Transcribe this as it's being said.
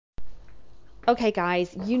Okay,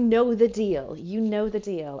 guys, you know the deal. You know the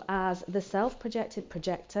deal. As the self-projected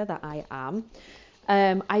projector that I am,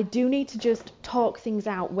 I do need to just talk things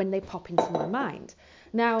out when they pop into my mind.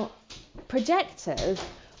 Now, projectors,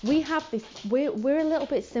 we have this, we're a little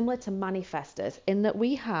bit similar to manifestors in that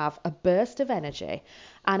we have a burst of energy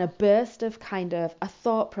and a burst of kind of a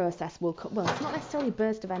thought process will come. Well, it's not necessarily a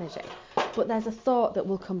burst of energy, but there's a thought that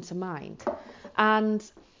will come to mind. And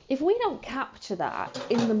if we don't capture that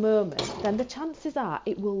in the moment, then the chances are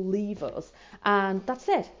it will leave us and that's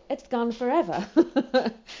it. It's gone forever.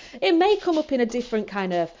 It may come up in a different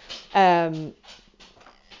kind of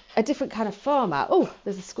format. Oh,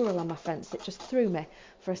 there's a squirrel on my fence. It just threw me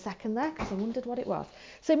for a second there because I wondered what it was.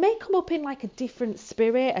 So it may come up in like a different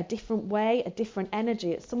spirit, a different way, a different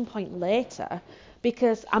energy at some point later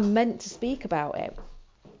because I'm meant to speak about it.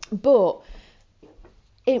 But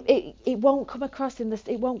it won't come across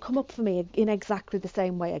it won't come up for me in exactly the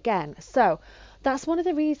same way again. So that's one of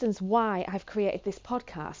the reasons why I've created this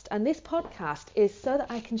podcast. And this podcast is so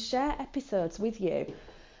that I can share episodes with you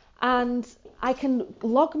and I can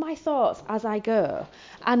log my thoughts as I go.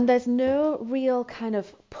 And there's no real kind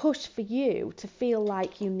of push for you to feel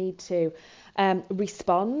like you need to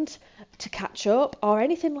respond, to catch up or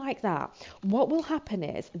anything like that. What will happen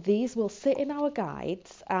is these will sit in our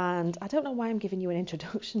guides, and I don't know why I'm giving you an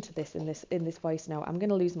introduction to this in this voice note. I'm going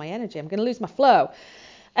to lose my energy. I'm going to lose my flow.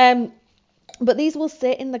 But these will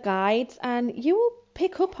sit in the guides and you will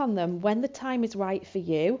pick up on them when the time is right for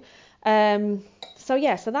you. So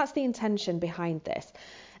that's the intention behind this.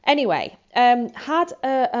 Anyway, had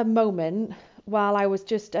a moment while I was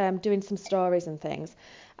just doing some stories and things,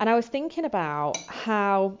 and I was thinking about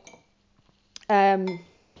how,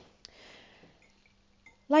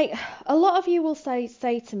 like a lot of you will say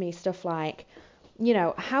to me stuff like, you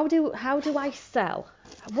know, how do I sell?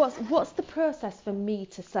 What's the process for me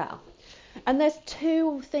to sell? And there's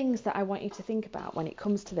two things that I want you to think about when it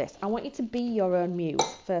comes to this. I want you to be your own muse,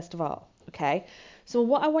 first of all, okay? So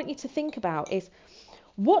what I want you to think about is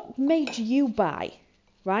what made you buy,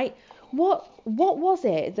 right? What was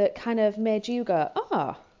it that kind of made you go,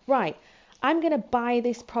 right, I'm going to buy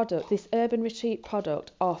this product, this Urban Retreat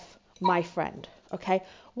product off my friend, okay?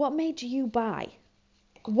 What made you buy?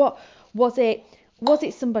 What was it? Was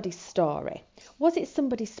it somebody's story? Was it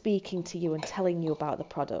somebody speaking to you and telling you about the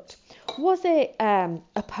product? Was it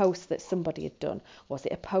a post that somebody had done? Was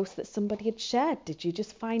it a post that somebody had shared? Did you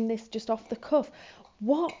just find this just off the cuff?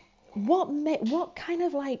 What kind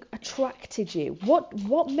of like attracted you?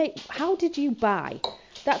 How did you buy?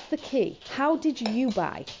 That's the key. How did you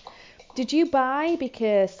buy? Did you buy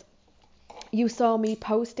because you saw me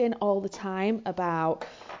posting all the time about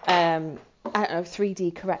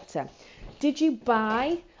 3D corrector? Did you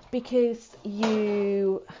buy because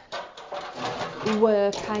you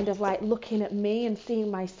were kind of like looking at me and seeing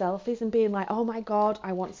my selfies and being like, oh my God,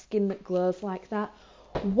 I want skin that glows like that?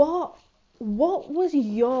 What was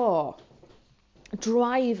your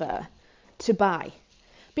driver to buy?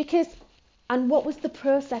 And what was the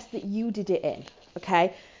process that you did it in?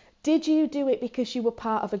 Okay. Did you do it because you were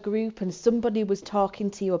part of a group and somebody was talking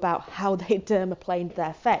to you about how they dermaplaned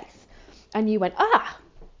their face? And you went,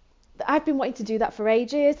 I've been wanting to do that for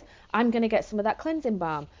ages. I'm going to get some of that cleansing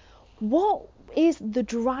balm. What is the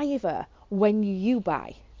driver when you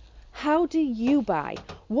buy? How do you buy?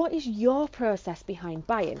 What is your process behind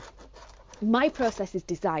buying? My process is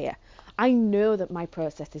desire. I know that my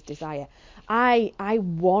process is desire. I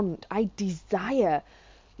desire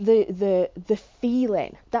the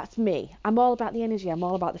feeling. That's me. I'm all about the energy. I'm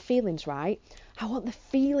all about the feelings, right? I want the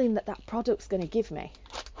feeling that product's going to give me.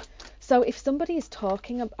 So if somebody is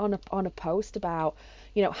talking on a post about,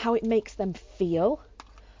 you know, how it makes them feel,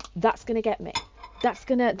 that's going to get me. That's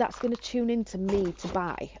going to tune into me to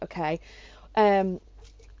buy, okay?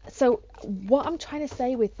 So what I'm trying to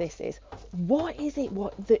say with this is, what is it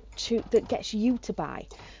that gets you to buy?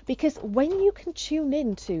 Because when you can tune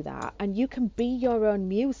into that and you can be your own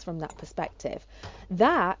muse from that perspective,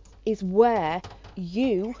 that is where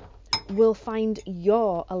you will find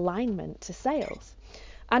your alignment to sales.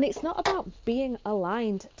 And it's not about being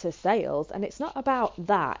aligned to sales, and it's not about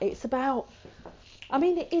that. It's about,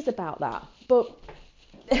 it is about that, but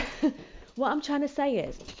what I'm trying to say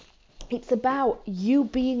is, it's about you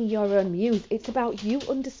being your own muse. It's about you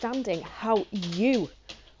understanding how you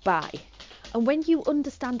buy. And when you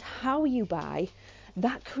understand how you buy,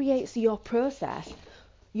 that creates your process,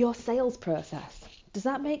 your sales process. Does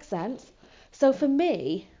that make sense? So for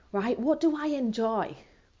me, right, what do I enjoy?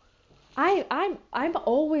 I'm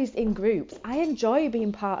always in groups. I enjoy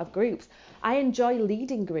being part of groups. I enjoy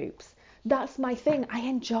leading groups. That's my thing. I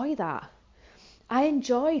enjoy that. I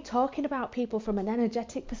enjoy talking about people from an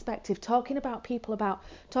energetic perspective, talking to people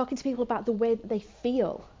about the way that they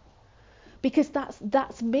feel, because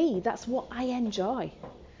that's me. That's what I enjoy.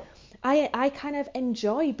 I kind of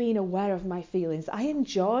enjoy being aware of my feelings. I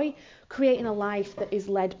enjoy creating a life that is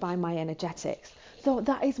led by my energetics. So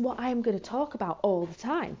that is what I'm going to talk about all the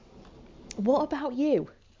time. What about you?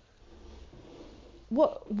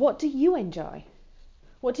 What do you enjoy?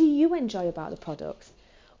 What do you enjoy about the products?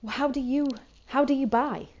 How do you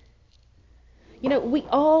buy? You know, we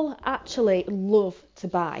all actually love to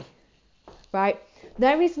buy, right?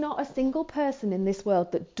 There is not a single person in this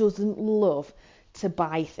world that doesn't love to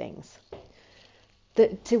buy things.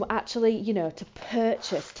 That to actually, you know, to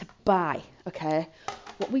purchase, to buy, okay?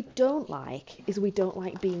 What we don't like is we don't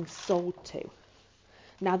like being sold to.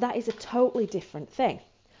 Now that is a totally different thing.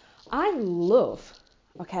 I love,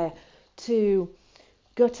 okay, to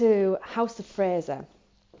go to House of Fraser,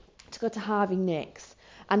 to go to Harvey Nicks,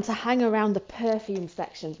 and to hang around the perfume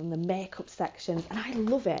sections and the makeup sections, and I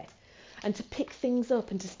love it. And to pick things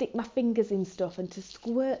up and to stick my fingers in stuff and to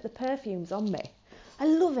squirt the perfumes on me. I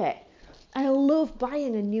love it. I love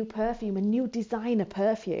buying a new perfume, a new designer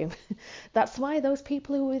perfume. That's why those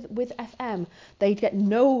people who are with FM, they get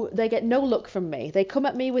no look from me. They come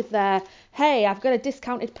at me with their, hey, I've got a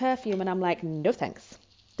discounted perfume, and I'm like, no thanks,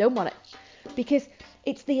 don't want it. Because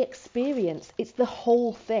it's the experience, it's the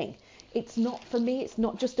whole thing. It's not, for me, it's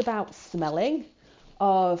not just about smelling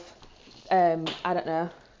of, I don't know,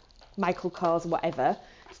 Michael Kors, whatever.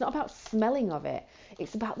 It's not about smelling of it.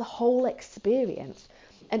 It's about the whole experience.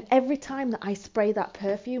 And every time that I spray that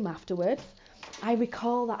perfume afterwards, I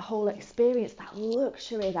recall that whole experience, that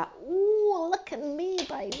luxury, that, ooh, look at me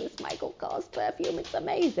buying this Michael Kors perfume. It's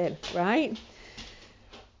amazing, right?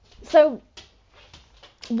 So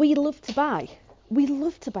we love to buy. We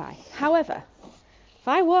love to buy. However, if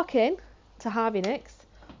I walk in to Harvey Nicks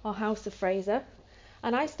or House of Fraser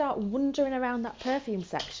and I start wandering around that perfume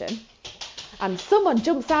section and someone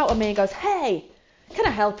jumps out at me and goes, hey, can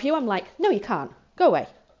I help you? I'm like, no, you can't. Go away.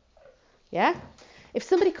 Yeah? If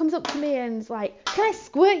somebody comes up to me and is like, can I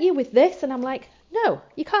squirt you with this? And I'm like, no,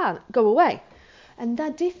 you can't. Go away. And the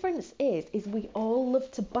difference is we all love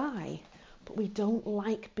to buy, but we don't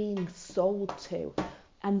like being sold to.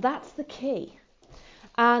 And that's the key.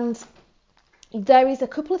 And there is a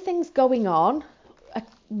couple of things going on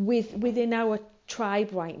within our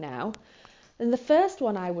tribe right now. And the first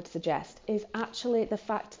one I would suggest is actually the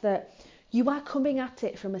fact that you are coming at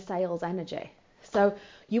it from a sales energy. So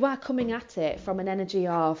you are coming at it from an energy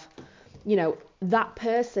of, you know, that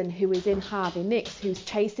person who is in Harvey Nicks who's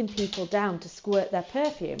chasing people down to squirt their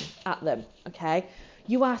perfume at them, okay?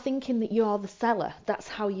 You are thinking that you're the seller. That's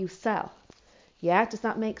how you sell. Yeah, does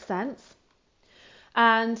that make sense?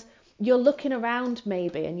 And you're looking around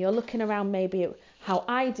maybe, and you're looking around maybe at how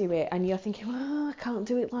I do it, and you're thinking, oh, I can't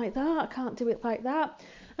do it like that, I can't do it like that.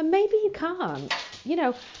 And maybe you can't. You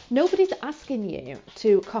know, nobody's asking you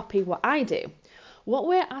to copy what I do. What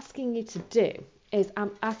we're asking you to do is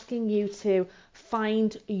I'm asking you to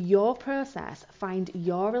find your process, find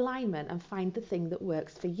your alignment, and find the thing that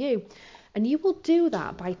works for you. And you will do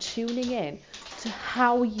that by tuning in to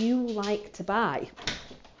how you like to buy.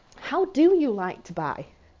 How do you like to buy?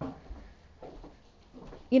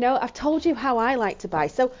 You know, I've told you how I like to buy.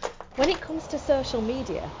 So when it comes to social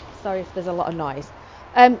media, sorry if there's a lot of noise.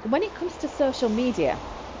 When it comes to social media,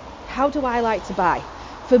 how do I like to buy?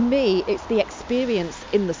 For me, it's the experience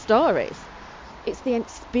in the stories. It's the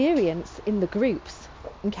experience in the groups.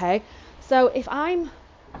 Okay. So if I'm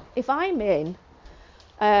in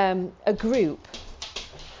a group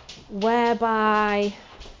whereby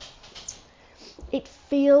it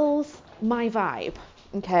feels my vibe,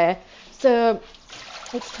 okay? So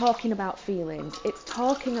it's talking about feelings. It's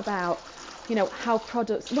talking about, you know, how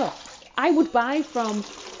products, well, I would buy from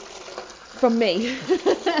me.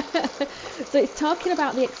 So it's talking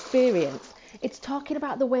about the experience. It's talking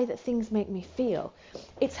about the way that things make me feel.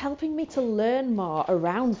 It's helping me to learn more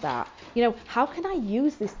around that. You know, how can I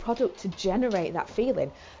use this product to generate that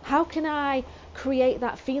feeling? How can I create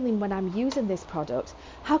that feeling when I'm using this product?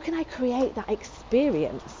 How can I create that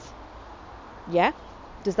experience? Yeah?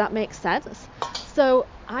 Does that make sense? So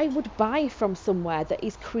I would buy from somewhere that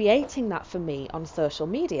is creating that for me on social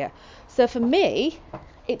media. So for me,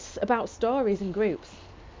 it's about stories and groups.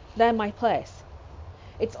 They're my place.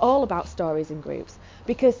 It's all about stories and groups.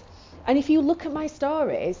 And if you look at my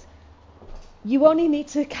stories, you only need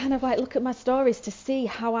to kind of like look at my stories to see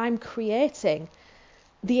how I'm creating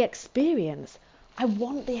the experience. I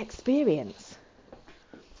want the experience.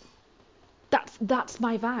 That's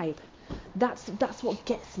my vibe. That's what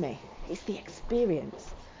gets me. It's the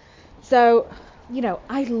experience. So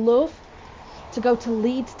I love to go to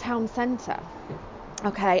Leeds town centre,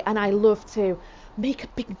 okay, and I love to make a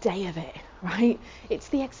big day of it, right? It's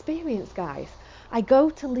the experience, guys. I go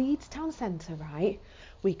to Leeds town centre, right?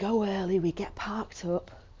 We go early, we get parked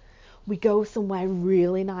up, we go somewhere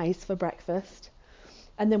really nice for breakfast,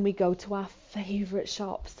 and then we go to our favourite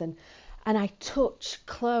shops, and I touch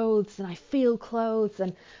clothes and I feel clothes,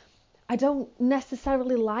 and I don't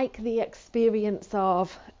necessarily like the experience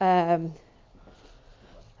of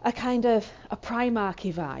a kind of a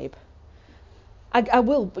Primarky vibe. I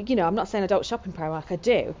will, but I'm not saying I don't shop in Primark, I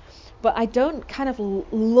do, but I don't kind of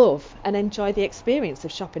love and enjoy the experience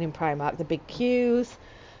of shopping in Primark, the big queues,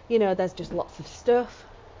 there's just lots of stuff.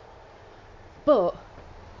 But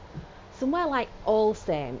somewhere like All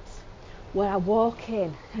Saints, where I walk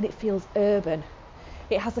in and it feels urban,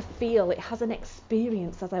 it has a feel, it has an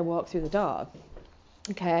experience as I walk through the door,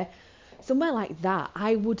 okay? Somewhere like that,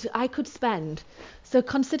 I could spend, so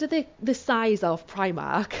consider the size of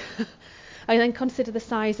Primark, and then consider the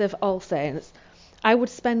size of All Saints. I would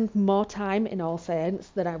spend more time in All Saints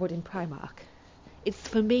than I would in Primark.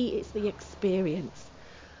 For me, it's the experience.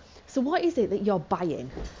 So what is it that you're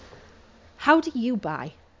buying? How do you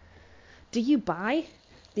buy? Do you buy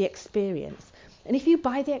the experience? And if you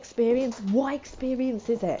buy the experience, what experience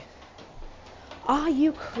is it? Are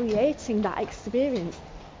you creating that experience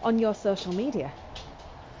on your social media?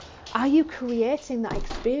 Are you creating that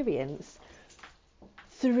experience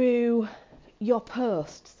through your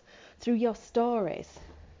posts, through your stories?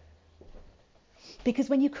 Because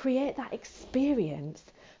when you create that experience,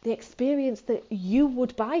 the experience that you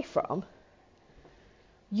would buy from,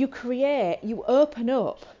 you open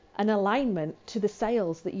up an alignment to the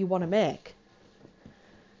sales that you want to make.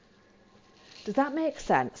 Does that make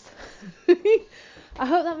sense? I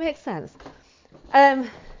hope that makes sense.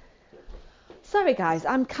 Sorry guys,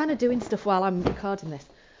 I'm kind of doing stuff while I'm recording this.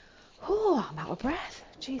 Oh, I'm out of breath.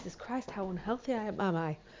 Jesus Christ, how unhealthy am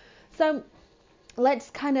I? So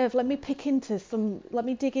let me dig into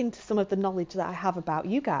some of the knowledge that I have about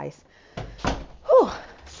you guys.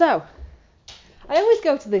 So I always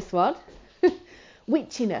go to this one.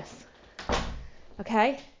 Witchiness.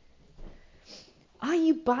 Okay? Are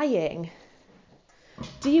you buying?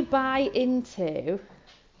 Do you buy into?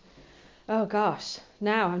 Oh gosh,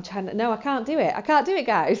 now I'm trying to. No, I can't do it. I can't do it,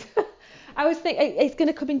 guys. I was thinking it's going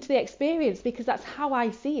to come into the experience because that's how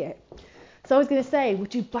I see it. So I was going to say,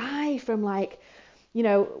 would you buy from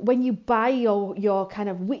when you buy your kind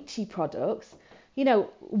of witchy products,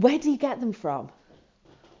 where do you get them from?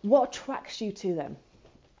 What attracts you to them?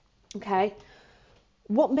 Okay?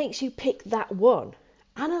 What makes you pick that one?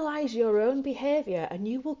 Analyze your own behaviour and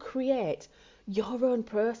you will create your own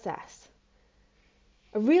process.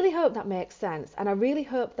 I really hope that makes sense, and I really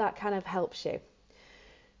hope that kind of helps you,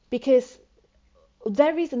 because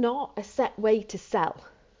there is not a set way to sell,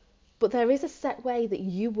 but there is a set way that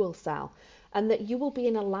you will sell and that you will be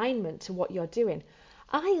in alignment to what you're doing.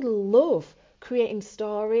 I love creating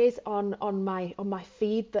stories on my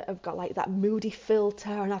feed that have got like that moody filter,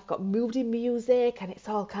 and I've got moody music, and it's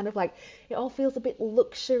all kind of like, it all feels a bit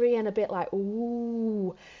luxury and a bit like,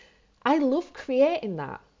 ooh. I love creating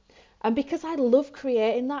that. And because I love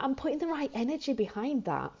creating that, I'm putting the right energy behind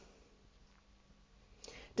that.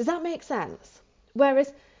 Does that make sense?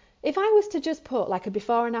 Whereas if I was to just put like a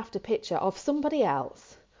before and after picture of somebody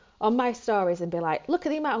else on my stories and be like, look at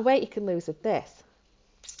the amount of weight you can lose with this.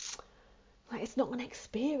 Like, it's not an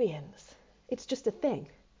experience. It's just a thing.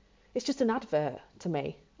 It's just an advert to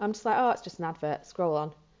me. I'm just like, oh, it's just an advert. Scroll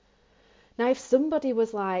on. Now, if somebody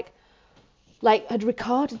was like had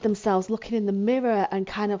recorded themselves looking in the mirror and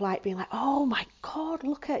kind of like being like, oh my God,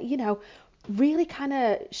 look at, really kind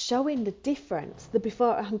of showing the difference, the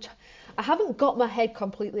before. I haven't got my head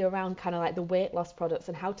completely around kind of like the weight loss products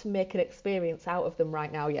and how to make an experience out of them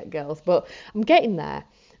right now yet, girls, but I'm getting there.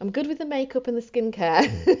 I'm good with the makeup and the skincare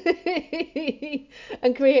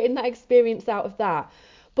and creating that experience out of that.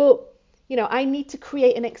 But I need to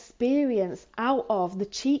create an experience out of the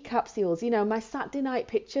cheat capsules. My Saturday night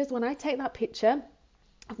pictures, when I take that picture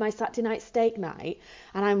of my Saturday night steak night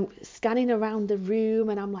and I'm scanning around the room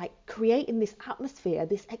and I'm like creating this atmosphere,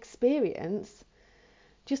 this experience,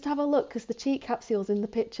 just have a look, because the cheat capsule's in the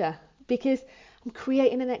picture, because I'm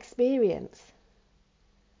creating an experience.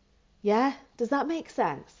 Yeah? Does that make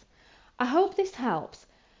sense? I hope this helps.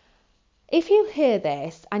 If you hear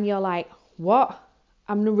this and you're like, what?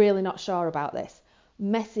 I'm really not sure about this,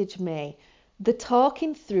 message me. The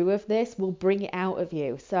talking through of this will bring it out of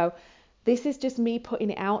you. So this is just me putting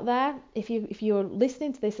it out there. If you're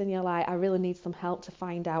listening to this and you're like, I really need some help to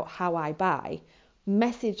find out how I buy,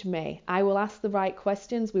 message me. I will ask the right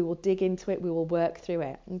questions. We will dig into it. We will work through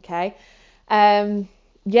it. Okay.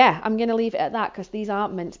 Yeah, I'm going to leave it at that because these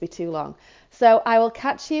aren't meant to be too long. So I will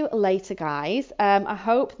catch you later, guys. I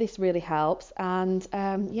hope this really helps. And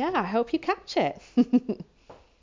yeah, I hope you catch it.